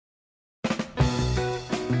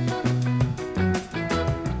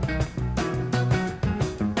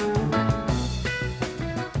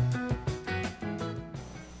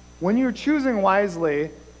When you're choosing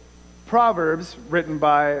wisely, Proverbs, written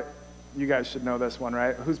by, you guys should know this one,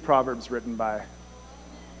 right? Who's Proverbs written by?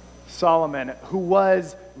 Solomon, who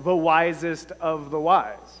was the wisest of the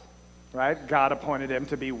wise, right? God appointed him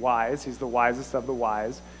to be wise. He's the wisest of the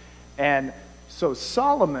wise. And so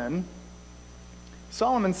Solomon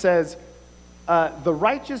says, the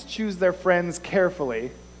righteous choose their friends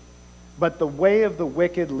carefully, but the way of the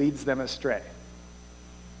wicked leads them astray.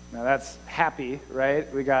 Now that's happy,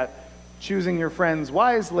 right? We got choosing your friends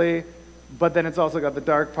wisely, but then it's also got the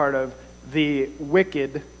dark part of the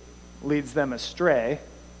wicked leads them astray.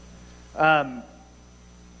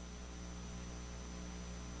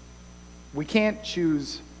 We can't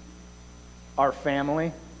choose our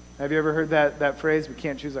family. Have you ever heard that phrase? We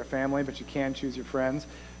can't choose our family, but you can choose your friends.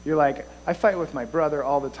 You're like, I fight with my brother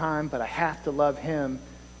all the time, but I have to love him.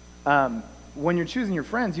 When you're choosing your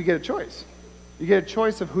friends, you get a choice. You get a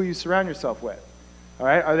choice of who you surround yourself with. All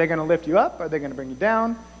right? Are they going to lift you up? Are they going to bring you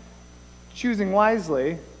down? Choosing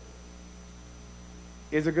wisely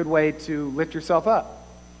is a good way to lift yourself up.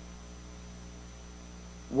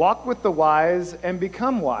 Walk with the wise and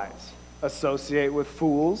become wise. Associate with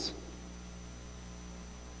fools.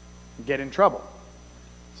 Get in trouble.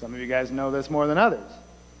 Some of you guys know this more than others.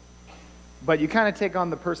 But you kind of take on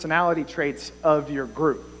the personality traits of your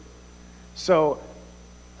group. So,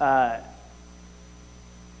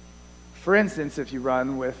 for instance, if you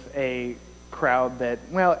run with a crowd that,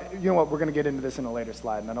 well, you know what, we're going to get into this in a later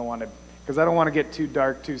slide, and I don't want to get too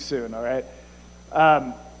dark too soon, all right?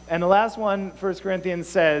 And the last one, 1 Corinthians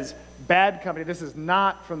says, bad company. This is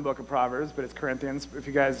not from the book of Proverbs, but it's Corinthians. If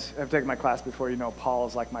you guys have taken my class before, you know Paul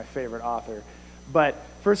is like my favorite author. But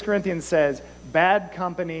 1 Corinthians says, bad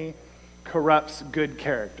company corrupts good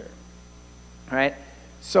character, all right?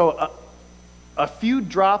 So a few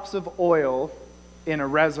drops of oil in a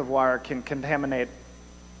reservoir can contaminate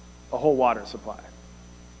a whole water supply.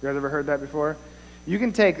 You guys ever heard that before? You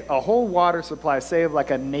can take a whole water supply, say of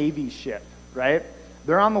like a Navy ship, right?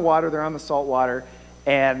 They're on the water, they're on the salt water,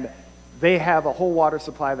 and they have a whole water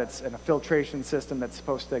supply that's in a filtration system that's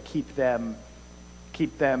supposed to keep them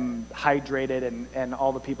hydrated and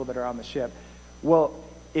all the people that are on the ship. Well,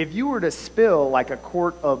 if you were to spill like a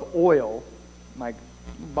quart of oil, like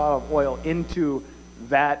a bottle of oil, into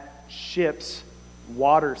that ship's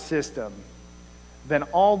water system, then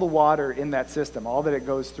all the water in that system, all that it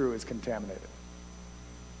goes through, is contaminated.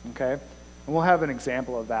 Okay? And we'll have an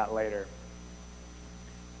example of that later.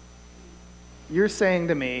 You're saying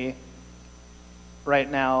to me right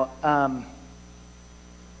now, but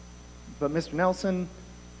Mr. Nelson,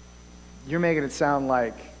 you're making it sound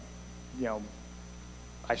like, you know,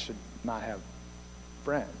 I should not have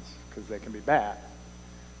friends because they can be bad.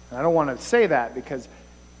 And I don't want to say that because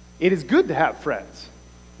it is good to have friends,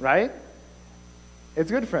 right?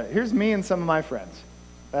 It's good for friends. Here's me and some of my friends.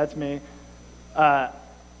 That's me.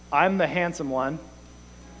 I'm the handsome one.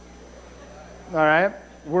 All right?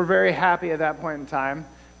 We're very happy at that point in time.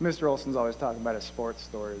 Mr. Olson's always talking about his sports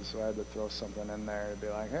stories, so I had to throw something in there to be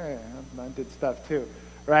like, hey, I did stuff too,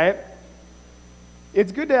 right?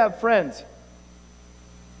 It's good to have friends.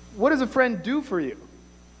 What does a friend do for you?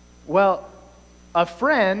 Well, a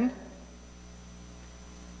friend,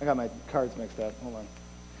 I got my cards mixed up, hold on.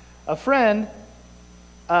 A friend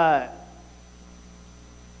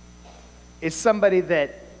is somebody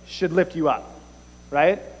that should lift you up,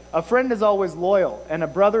 right? A friend is always loyal, and a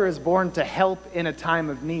brother is born to help in a time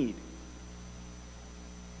of need.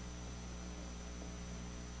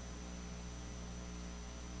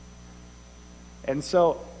 And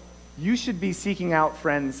so, you should be seeking out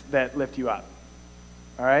friends that lift you up,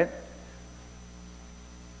 all right?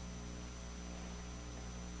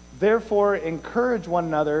 Therefore, encourage one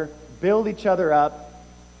another, build each other up,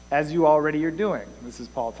 as you already are doing. This is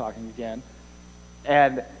Paul talking again.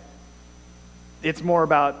 And it's more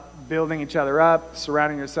about building each other up,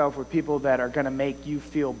 surrounding yourself with people that are going to make you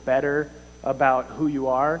feel better about who you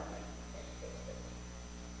are.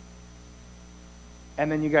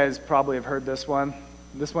 And then you guys probably have heard this one.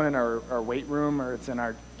 This one in our weight room, or it's in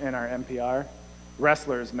our NPR.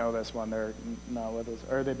 Wrestlers know this one. They're not with us.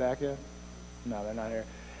 Are they back yet? No, they're not here.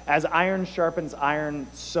 As iron sharpens iron,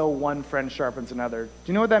 so one friend sharpens another. Do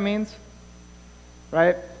you know what that means?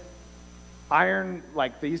 Right? Iron,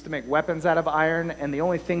 like they used to make weapons out of iron, and the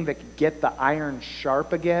only thing that could get the iron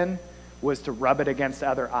sharp again was to rub it against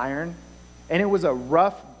other iron. And it was a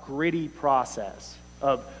rough, gritty process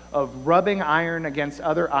of rubbing iron against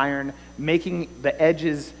other iron, making the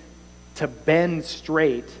edges to bend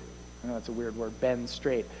straight. I know that's a weird word, bend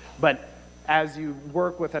straight. But as you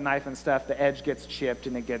work with a knife and stuff, the edge gets chipped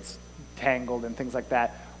and it gets tangled and things like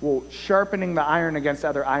that. Well, sharpening the iron against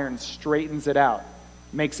other iron straightens it out,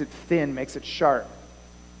 makes it thin, makes it sharp,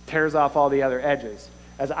 tears off all the other edges.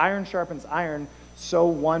 As iron sharpens iron, so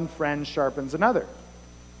one friend sharpens another.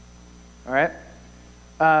 All right?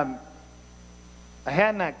 I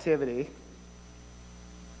had an activity,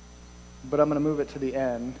 but I'm going to move it to the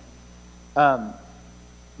end.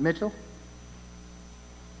 Mitchell?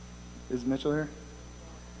 Is Mitchell here?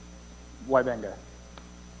 Waibenga.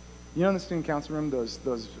 You know in the student council room,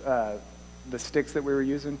 the sticks that we were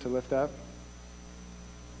using to lift up?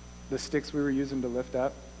 The sticks we were using to lift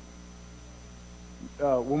up?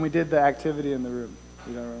 When we did the activity in the room.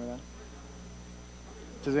 You don't remember that?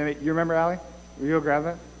 Does anybody, you remember, Allie? Will you go grab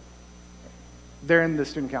that? They're in the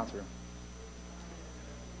student council room.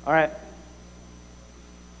 All right.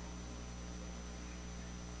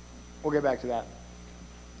 We'll get back to that.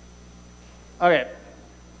 Okay.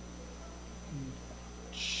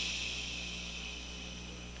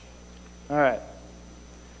 All right.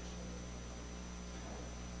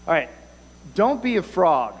 All right. Don't be a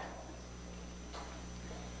frog.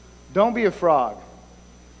 Don't be a frog.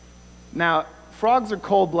 Now, frogs are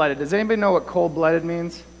cold-blooded. Does anybody know what cold-blooded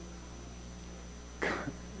means?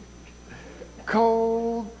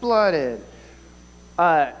 Cold-blooded.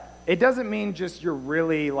 It doesn't mean just you're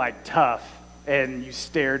really like tough and you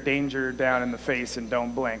stare danger down in the face and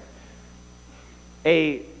don't blink.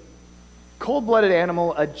 A cold-blooded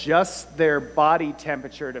animal adjusts their body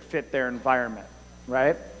temperature to fit their environment,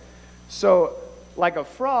 right? So, like a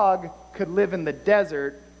frog could live in the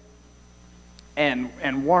desert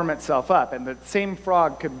and warm itself up, and the same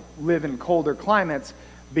frog could live in colder climates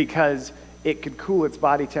because it could cool its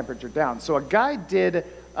body temperature down. So a guy did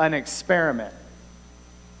an experiment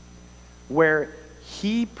where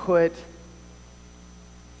he put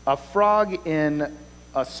a frog in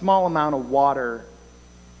a small amount of water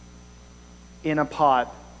in a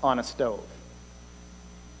pot on a stove.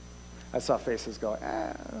 I saw faces go,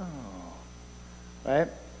 oh, right?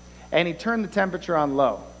 And he turned the temperature on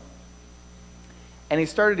low. And he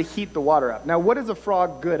started to heat the water up. Now, what is a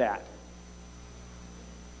frog good at?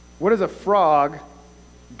 What is a frog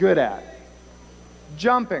good at?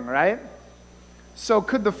 Jumping, right? So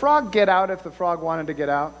could the frog get out if the frog wanted to get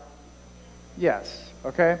out? Yes,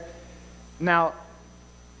 okay? Now,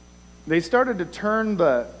 they started to turn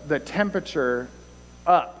the temperature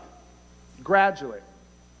up gradually.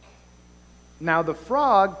 Now, the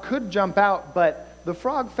frog could jump out, but the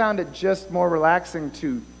frog found it just more relaxing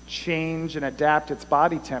to change and adapt its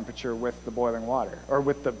body temperature with the boiling water, or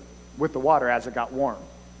with the water as it got warm.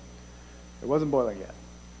 It wasn't boiling yet.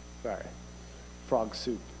 Sorry. Frog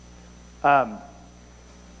soup. The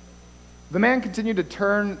man continued to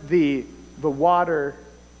turn the water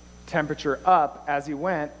temperature up as he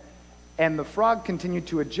went, and the frog continued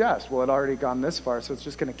to adjust. Well, it had already gone this far, so it's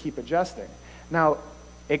just going to keep adjusting. Now,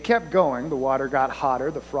 it kept going. The water got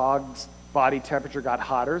hotter. The frog's body temperature got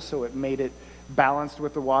hotter, so it made it balanced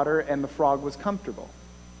with the water, and the frog was comfortable.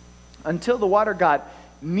 Until the water got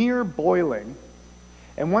near boiling,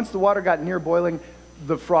 and once the water got near boiling,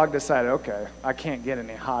 the frog decided, okay, I can't get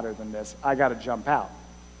any hotter than this. I got to jump out.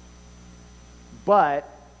 But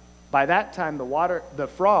by that time, the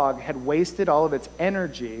frog had wasted all of its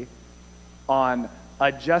energy on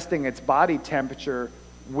adjusting its body temperature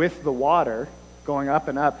with the water going up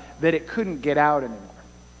and up, that it couldn't get out anymore.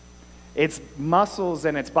 Its muscles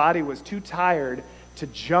and its body was too tired to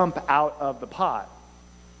jump out of the pot.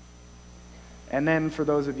 And then, for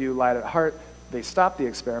those of you light at heart, they stopped the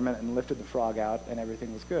experiment and lifted the frog out, and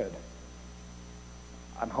everything was good.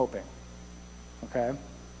 I'm hoping. Okay?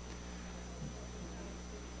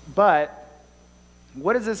 But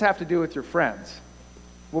what does this have to do with your friends?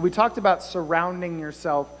 Well, we talked about surrounding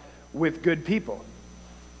yourself with good people.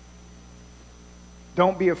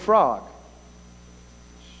 Don't be a frog.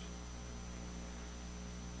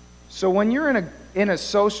 So when you're in a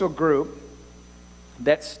social group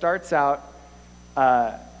that starts out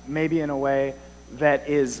maybe in a way that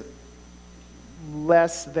is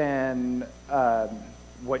less than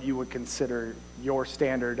what you would consider your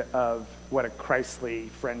standard of what a Christly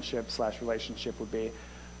friendship / relationship would be,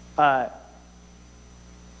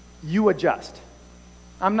 you adjust.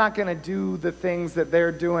 I'm not going to do the things that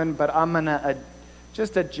they're doing, but I'm going to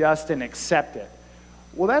just adjust and accept it.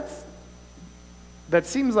 Well, that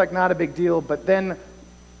seems like not a big deal, but then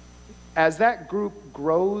as that group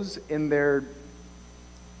grows in their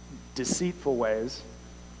deceitful ways,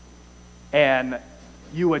 and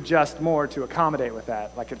you adjust more to accommodate with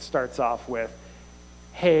that, like it starts off with,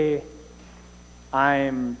 hey,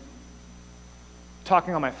 I'm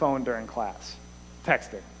talking on my phone during class,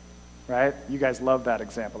 texting, right? You guys love that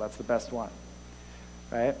example. That's the best one.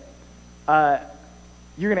 right?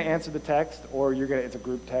 You're going to answer the text, or it's a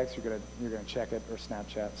group text. You're going to check it, or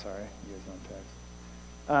Snapchat. Sorry, you guys don't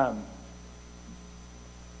text.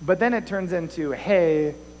 But then it turns into,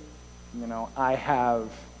 hey, I have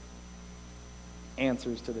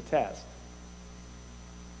answers to the test.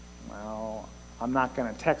 Well, I'm not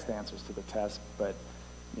going to text answers to the test, but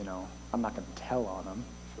I'm not going to tell on them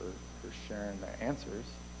for sharing their answers.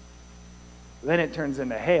 Then it turns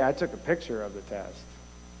into, hey, I took a picture of the test.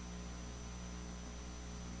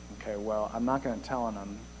 Okay, well, I'm not going to tell on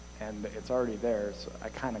them, and it's already there, so I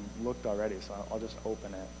kind of looked already, so I'll just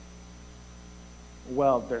open it.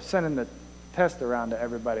 Well, they're sending the test around to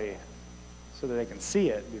everybody so that they can see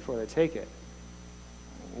it before they take it.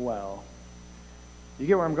 Well, you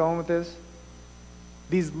get where I'm going with this?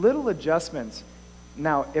 These little adjustments.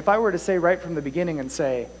 Now, if I were to say right from the beginning and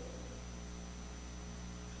say,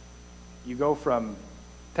 you go from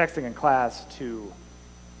texting in class to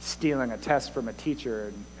stealing a test from a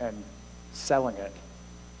teacher and selling it,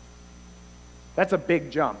 that's a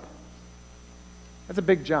big jump. That's a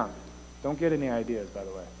big jump. Don't get any ideas, by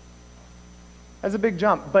the way. That's a big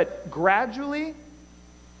jump. But gradually,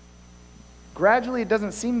 it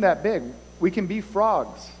doesn't seem that big. We can be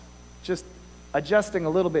frogs, just adjusting a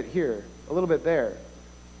little bit here, a little bit there.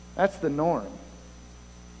 That's the norm.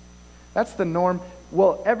 That's the norm.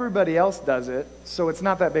 Well, everybody else does it, so it's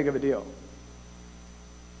not that big of a deal.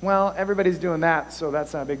 Well, everybody's doing that, so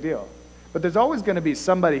that's not a big deal. But there's always going to be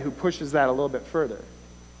somebody who pushes that a little bit further.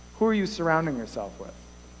 Who are you surrounding yourself with?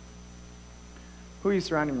 Who are you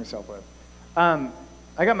surrounding yourself with? I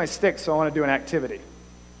got my stick, so I want to do an activity.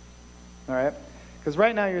 All right? Because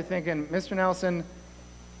right now you're thinking, Mr. Nelson,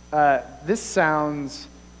 this sounds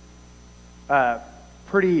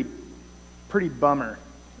pretty bummer.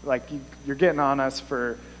 Like you're getting on us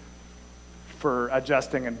for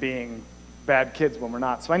adjusting and being bad kids when we're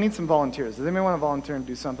not. So I need some volunteers. Does anybody want to volunteer and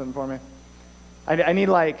do something for me? I need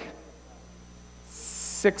like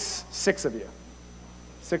six of you.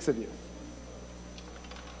 6 of you.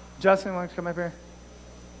 Justin, why don't you come up here?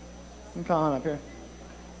 You come on up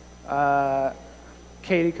here.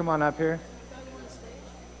 Katie, come on up here.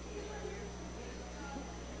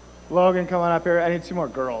 Logan, come on up here. I need 2 more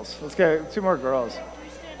girls. Let's get 2 more girls.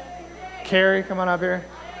 Carrie, come on up here.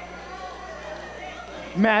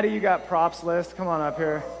 Maddie, you got props list. Come on up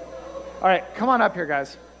here. All right, come on up here,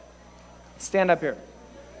 guys. Stand up here.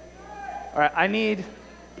 All right, I need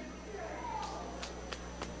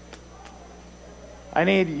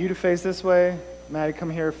you to face this way. Maddie, come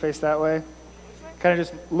here, face that way. Kind of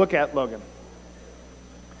just look at Logan.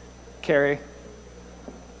 Carrie,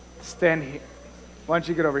 stand here. Why don't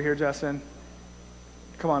you get over here, Justin?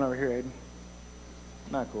 Come on over here, Aiden.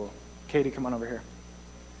 Not cool. Katie, come on over here.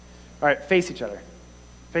 All right, face each other.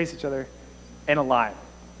 Face each other in a line.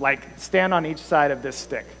 Like, stand on each side of this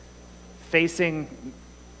stick. Face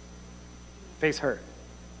her.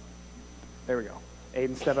 There we go.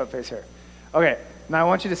 Aiden, step up, face her. Okay, now I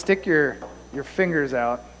want you to stick your fingers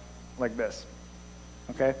out like this.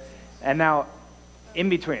 Okay? And now, in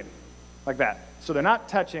between, like that. So they're not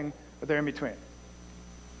touching, but they're in between.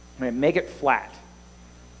 Okay, make it flat.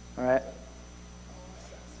 All right?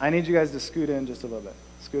 I need you guys to scoot in just a little bit.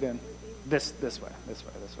 Scoot in. This way.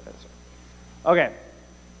 Okay,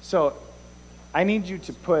 so I need you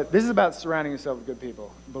to this is about surrounding yourself with good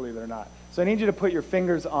people, believe it or not. So I need you to put your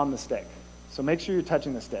fingers on the stick. So make sure you're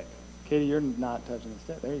touching the stick. Katie, you're not touching the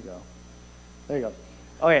stick. There you go. There you go.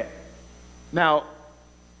 Okay, now,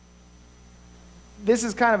 this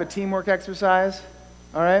is kind of a teamwork exercise,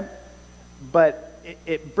 all right? But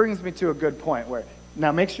it brings me to a good point where,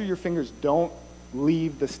 now make sure your fingers don't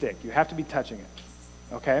leave the stick. You have to be touching it,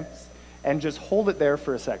 okay? And just hold it there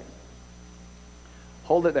for a second.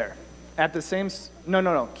 Hold it there. At the same,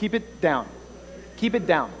 no. Keep it down. Keep it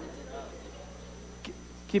down.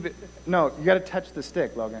 Keep it, no, you got to touch the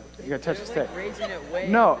stick, Logan. You got to touch the stick. Raising it way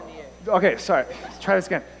no. up in the air. Okay, sorry. Try this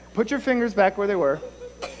again. Put your fingers back where they were.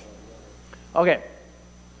 Okay.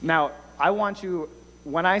 Now, I want you,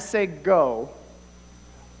 when I say go,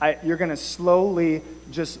 you're going to slowly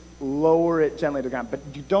just lower it gently to the ground. But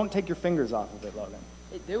you don't take your fingers off of it, Logan.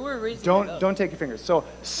 They were raising it up. Don't take your fingers. So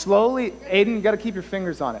slowly, Aiden, you got to keep your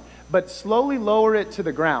fingers on it. But slowly lower it to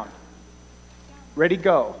the ground. Ready,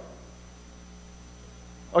 go.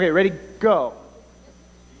 Okay, ready, go.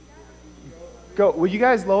 Go. Will you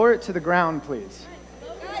guys lower it to the ground, please?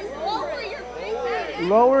 Guys, lower your fingers.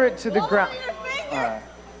 Lower it to the ground. Lower your fingers. All right.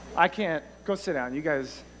 I can't. Go sit down. You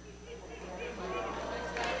guys.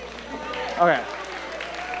 Okay.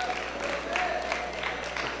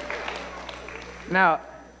 Now,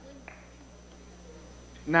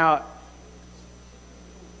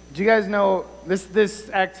 do you guys know this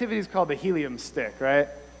activity is called the helium stick, right?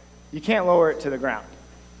 You can't lower it to the ground.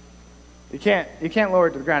 You can't lower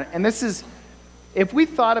it to the ground. And this is, if we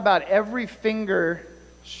thought about every finger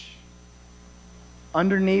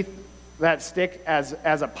underneath that stick as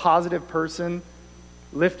a positive person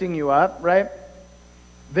lifting you up, right?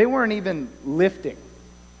 They weren't even lifting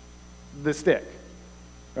the stick,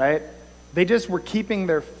 right? They just were keeping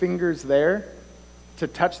their fingers there to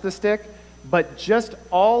touch the stick, but just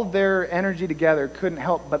all their energy together couldn't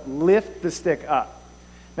help but lift the stick up.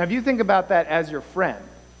 Now, if you think about that as your friend,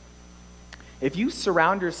 if you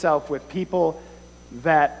surround yourself with people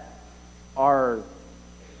that are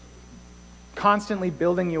constantly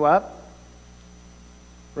building you up,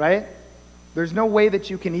 right? There's no way that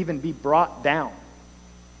you can even be brought down.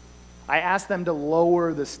 I asked them to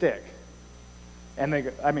lower the stick. And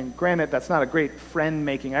they, I mean, granted, that's not a great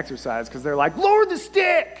friend-making exercise because they're like, lower the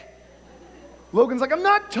stick! Logan's like, I'm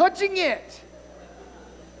not touching it!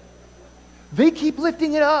 They keep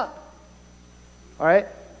lifting it up. All right?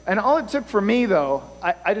 And all it took for me, though,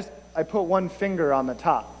 I put one finger on the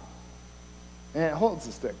top. And it holds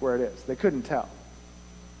the stick where it is. They couldn't tell.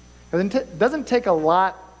 It doesn't take a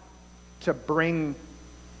lot to bring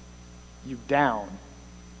you down.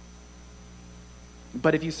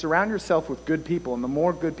 But if you surround yourself with good people, and the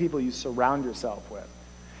more good people you surround yourself with,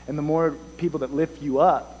 and the more people that lift you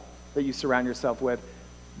up that you surround yourself with,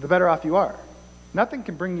 the better off you are. Nothing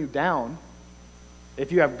can bring you down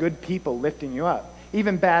if you have good people lifting you up,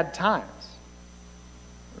 even bad times,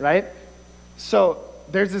 right? So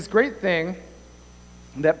there's this great thing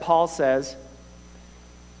that Paul says,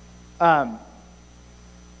 says,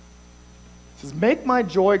 make my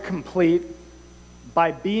joy complete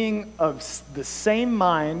by being of the same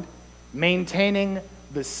mind, maintaining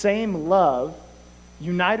the same love,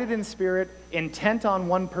 united in spirit, intent on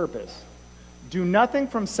one purpose. Do nothing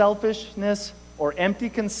from selfishness or empty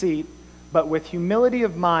conceit, but with humility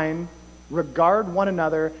of mind, regard one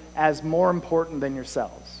another as more important than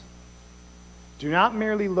yourselves. Do not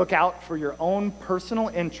merely look out for your own personal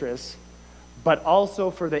interests, but also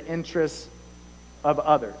for the interests of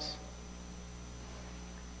others.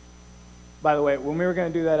 By the way, when we were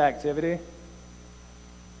going to do that activity,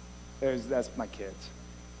 that's my kids.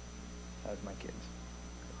 That was my kids.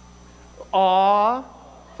 Aw,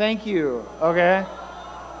 thank you. Okay.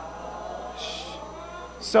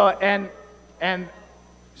 So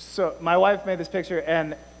so my wife made this picture,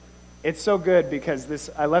 and it's so good because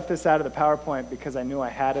I left this out of the PowerPoint because I knew I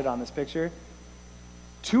had it on this picture.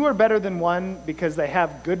 Two are better than one because they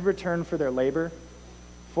have good return for their labor.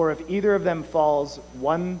 For if either of them falls,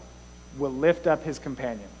 one will lift up his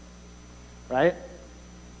companion. Right?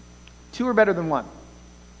 Two are better than one.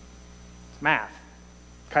 It's math.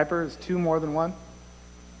 Kuiper, is two more than one?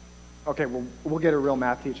 Okay, we'll get a real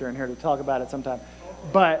math teacher in here to talk about it sometime.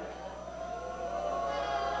 But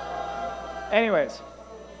anyways,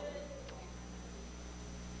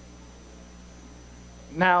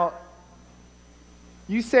 now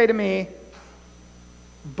you say to me,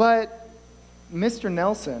 but Mr.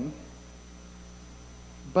 Nelson,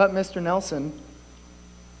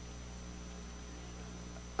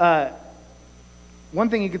 one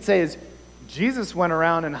thing you could say is Jesus went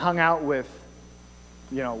around and hung out with,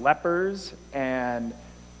 lepers and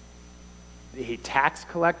tax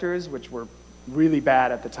collectors, which were really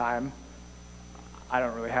bad at the time. I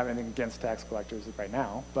don't really have anything against tax collectors right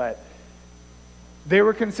now, but they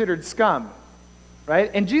were considered scum,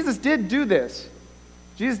 right? And Jesus did do this.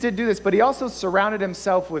 But he also surrounded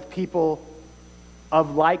himself with people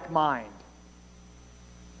of like mind,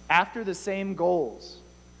 after the same goals,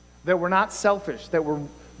 that were not selfish, that were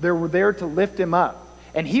there to lift him up.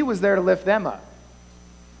 And he was there to lift them up.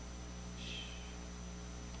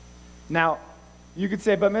 Now, you could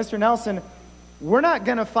say, but Mr. Nelson, we're not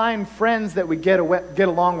going to find friends that we get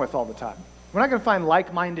along with all the time. We're not going to find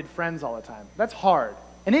like-minded friends all the time. That's hard.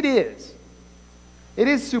 And it is. It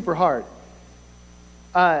is super hard.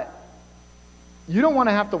 You don't want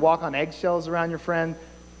to have to walk on eggshells around your friend.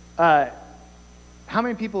 How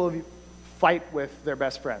many people have you fight with their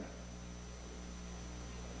best friend?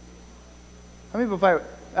 How many people fight?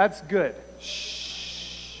 That's good.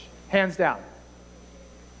 Shh. Hands down.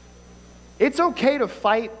 It's okay to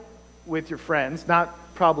fight with your friends, not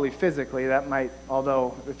probably physically. That might,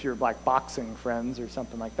 although if you're like boxing friends or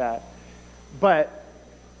something like that. But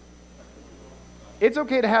it's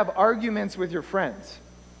okay to have arguments with your friends.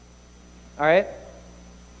 All right?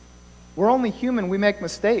 We're only human. We make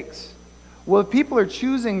mistakes. Well, if people are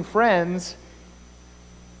choosing friends,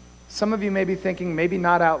 some of you may be thinking, maybe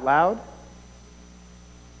not out loud.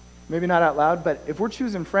 Maybe not out loud, but if we're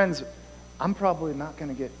choosing friends, I'm probably not going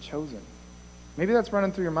to get chosen. Maybe that's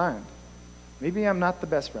running through your mind. Maybe I'm not the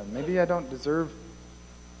best friend. Maybe I don't deserve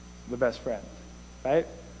the best friend, right?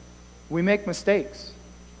 We make mistakes,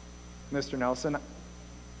 Mr. Nelson.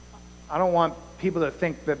 I don't want people to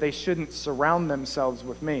think that they shouldn't surround themselves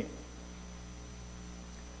with me.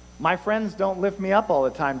 My friends don't lift me up all the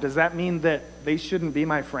time. Does that mean that they shouldn't be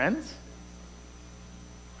my friends?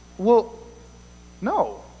 Well,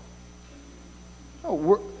 no.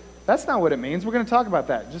 No, that's not what it means. We're going to talk about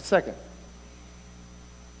that in just a second.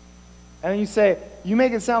 And then you say, you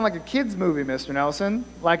make it sound like a kid's movie, Mr. Nelson,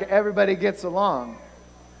 like everybody gets along.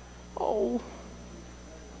 Oh,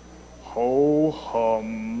 ho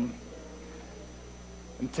hum.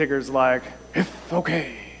 And Tigger's like, it's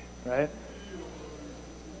okay, right?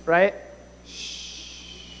 Right? Shh.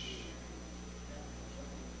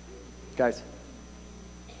 Guys,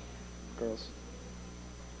 girls.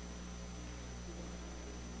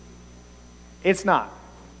 It's not.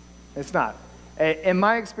 It's not. In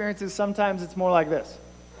my experiences, sometimes it's more like this.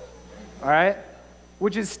 All right?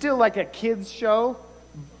 Which is still like a kid's show,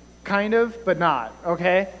 kind of, but not,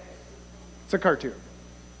 okay? It's a cartoon.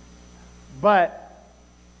 But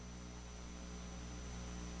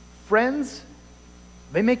friends,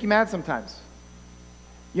 they make you mad sometimes.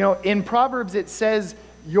 You know, in Proverbs it says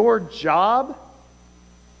your job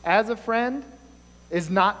as a friend is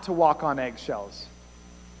not to walk on eggshells.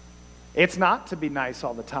 It's not to be nice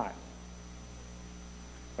all the time.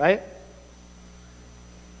 Right?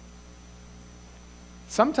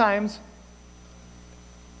 Sometimes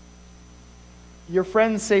your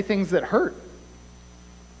friends say things that hurt.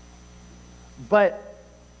 But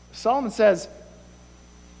Solomon says,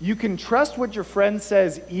 you can trust what your friend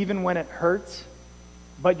says even when it hurts,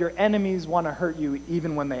 but your enemies want to hurt you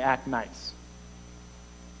even when they act nice.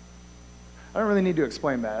 I don't really need to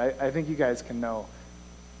explain that. I think you guys can know.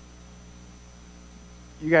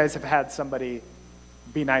 You guys have had somebody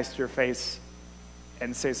be nice to your face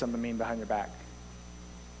and say something mean behind your back.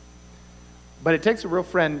 But it takes a real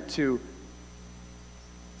friend to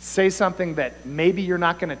say something that maybe you're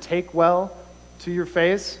not going to take well to your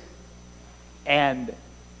face, and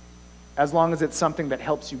as long as it's something that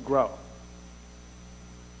helps you grow.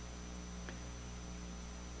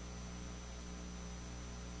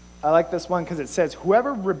 I like this one because it says,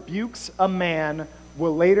 whoever rebukes a man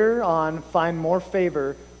will later on find more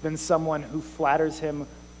favor than someone who flatters him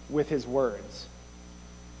with his words.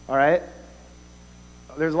 All right?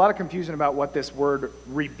 There's a lot of confusion about what this word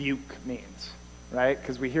rebuke means, right?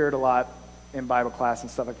 Because we hear it a lot in Bible class and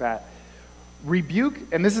stuff like that. Rebuke,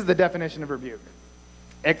 and this is the definition of rebuke: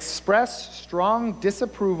 express strong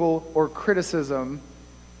disapproval or criticism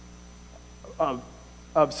of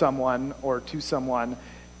someone or to someone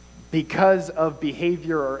because of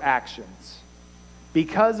behavior or actions.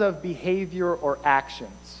 Because of behavior or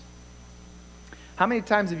actions. How many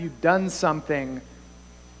times have you done something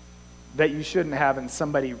that you shouldn't have and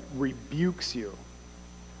somebody rebukes you?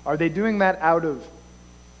 Are they doing that out of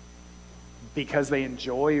because they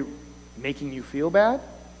enjoy making you feel bad?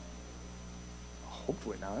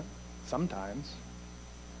 Hopefully not. Sometimes.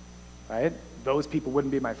 Right? Those people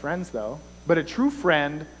wouldn't be my friends though. But a true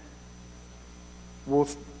friend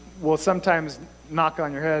will sometimes knock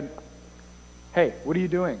on your head. Hey, what are you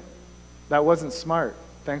doing? That wasn't smart.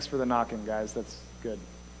 Thanks for the knocking, guys. That's good.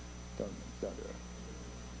 Don't do it.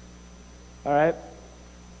 All right?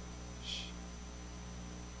 Shh.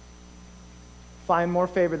 Find more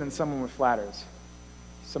favor than someone with flatters.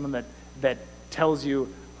 Someone that tells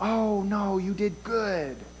you, oh, no, you did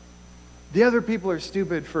good. The other people are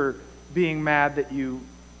stupid for being mad that you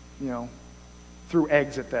threw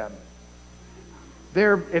eggs at them.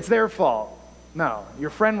 It's their fault. No,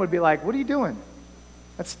 your friend would be like, what are you doing?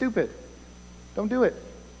 That's stupid. Don't do it.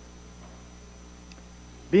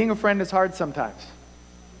 Being a friend is hard sometimes.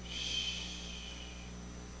 Shh.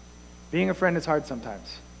 Being a friend is hard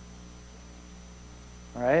sometimes.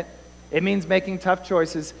 All right? It means making tough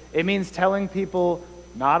choices. It means telling people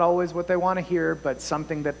not always what they want to hear, but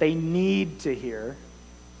something that they need to hear.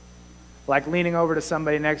 Like leaning over to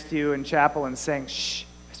somebody next to you in chapel and saying, shh,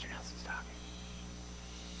 Mr. Nelson's talking.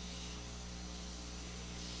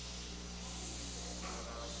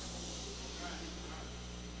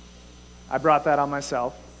 I brought that on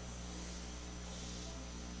myself.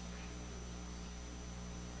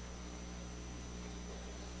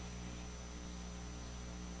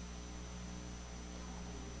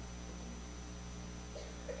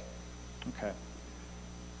 Okay.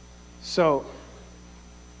 So,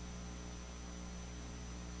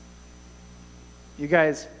 you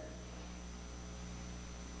guys,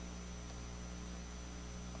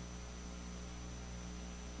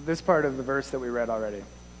 this part of the verse that we read already.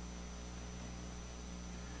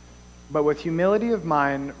 But with humility of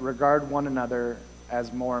mind, regard one another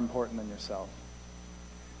as more important than yourself.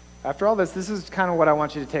 After all this is kind of what I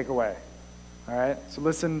want you to take away. All right? So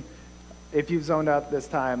listen, if you've zoned out this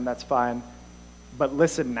time, that's fine. But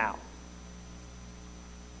listen now.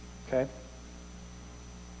 Okay?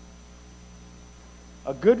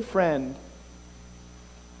 A good friend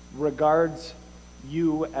regards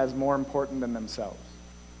you as more important than themselves.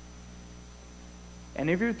 And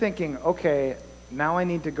if you're thinking, okay, now I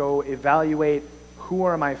need to go evaluate who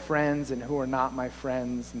are my friends and who are not my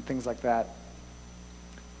friends and things like that,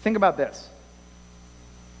 think about this.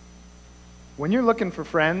 When you're looking for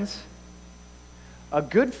friends, a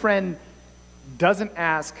good friend doesn't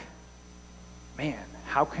ask, man,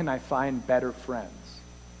 how can I find better friends?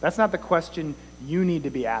 That's not the question you need to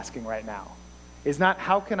be asking right now. It's not,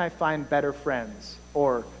 how can I find better friends?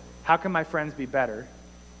 Or, how can my friends be better?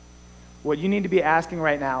 What you need to be asking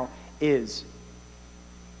right now is,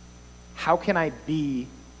 how can I be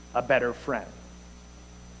a better friend?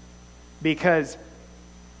 Because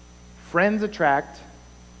good friends attract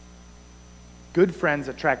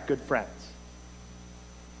good friends.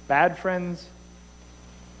 Bad friends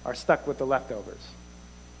are stuck with the leftovers.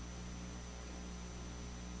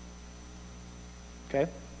 Okay?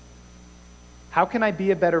 How can I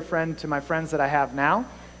be a better friend to my friends that I have now?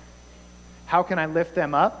 How can I lift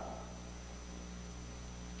them up?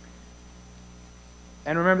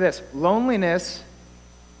 And remember this, loneliness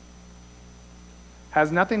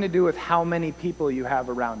has nothing to do with how many people you have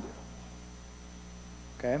around you.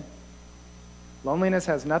 Okay? Loneliness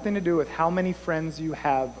has nothing to do with how many friends you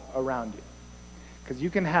have around you. Because you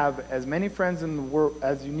can have as many friends in the world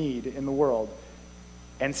as you need in the world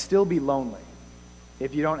and still be lonely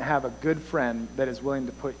if you don't have a good friend that is willing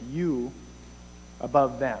to put you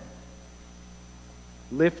above them.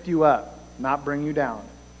 Lift you up, not bring you down.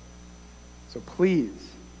 So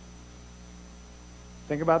please,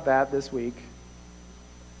 think about that this week.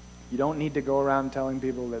 You don't need to go around telling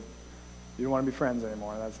people that you don't want to be friends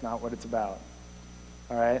anymore. That's not what it's about.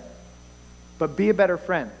 All right? But be a better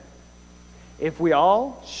friend. If we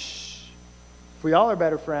all are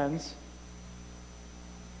better friends,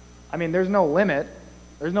 I mean, there's no limit.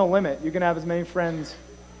 There's no limit. You can have as many friends.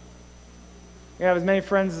 You can have as many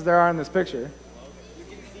friends as there are in this picture.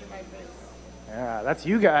 Yeah, that's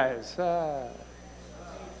you guys.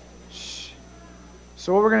 Shh.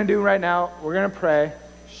 So what we're going to do right now, we're going to pray.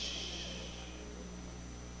 Shh.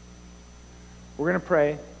 We're going to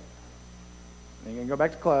pray. Then you're going to go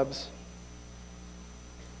back to clubs.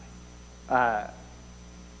 Art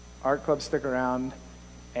clubs, stick around.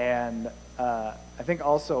 And I think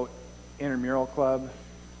also intramural club,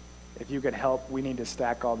 if you could help, we need to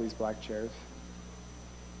stack all these black chairs.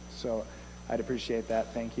 So I'd appreciate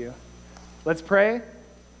that. Thank you. Let's pray,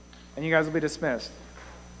 and you guys will be dismissed.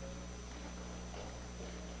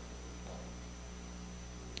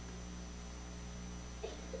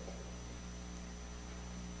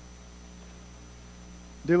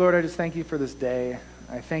 Dear Lord, I just thank you for this day.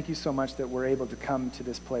 I thank you so much that we're able to come to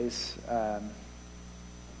this place.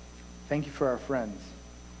 Thank you for our friends.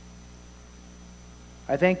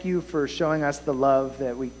 I thank you for showing us the love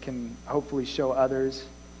that we can hopefully show others.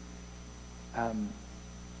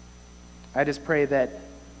 I just pray that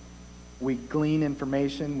we glean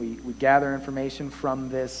information, we gather information from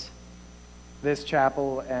this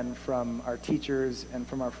chapel and from our teachers and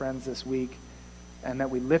from our friends this week, and that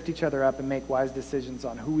we lift each other up and make wise decisions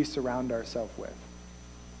on who we surround ourselves with.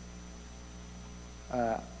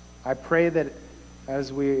 I pray that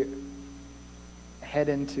as we head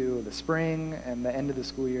into the spring and the end of the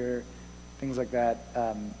school year, things like that,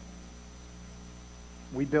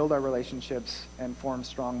 we build our relationships and form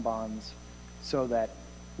strong bonds so that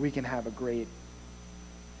we can have a great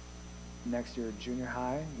next year junior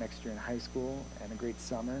high, next year in high school, and a great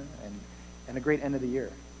summer, and a great end of the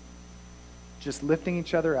year. Just lifting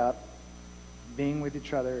each other up, being with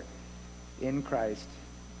each other in Christ,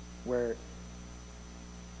 where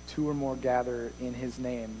two or more gather in his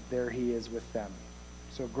name, there he is with them.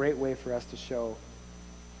 So a great way for us to show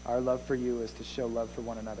our love for you is to show love for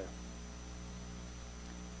one another.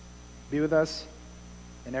 Be with us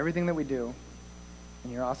in everything that we do. In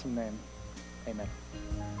your awesome name, amen.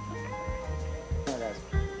 All right,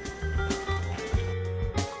 guys.